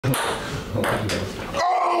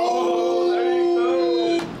Oh! There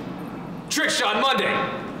you go. Trick Shot Monday,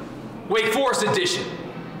 Wake Forest edition.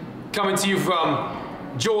 Coming to you from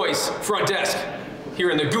Joy's front desk here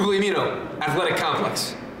in the Guglielmino Athletic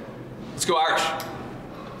Complex. Let's go Irish.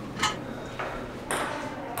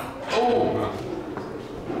 Oh.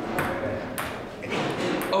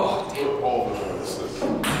 Oh.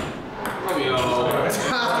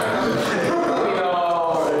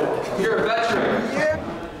 You're a veteran.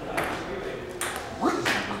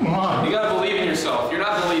 Come on. You gotta believe in yourself. You're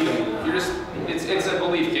not believing. You're just, it's a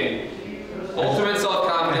belief game. Ultimate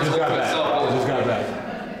self-confidence, ultimate self-belief. Just got back.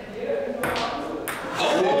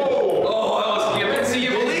 Oh, that was given. See, you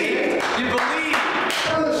believe. You believe.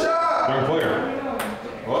 Young player.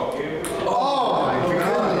 Oh my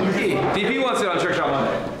God. DP wants it on Trick Shot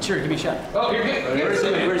Monday. Sure, give me a shot. Oh, you're good.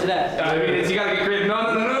 Where's it at? I mean, you gotta get creative. No. What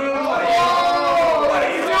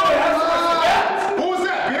are you doing? Have some respect. Who was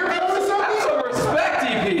that? Beer bells or something? Have some respect,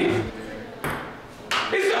 DP.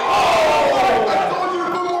 He's I told you to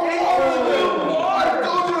put more water. I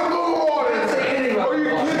told you to put more water. Are you kidding me?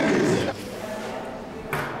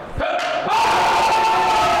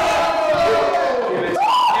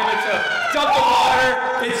 Give it to dump the water.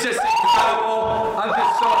 It's just incredible. I'm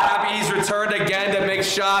just so happy he's returned again to make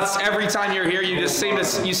shots. Every time you're here, you seem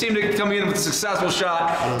to come in with a successful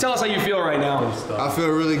shot. Tell us how you feel right now. I feel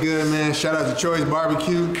really good, man. Shout out to Choice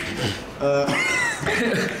Barbecue. Beat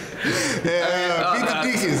the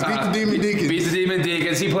Deacons. Beat the Demon Deacons. Beats the Demon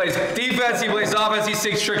Deacons. He plays defense, he plays offense, he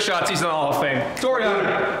takes trick shots, he's in the Hall of Fame. Tori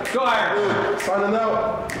Hunter, go Irish. Signing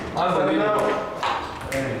out. Unbelievable.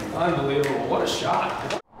 Unbelievable. What a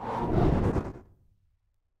shot.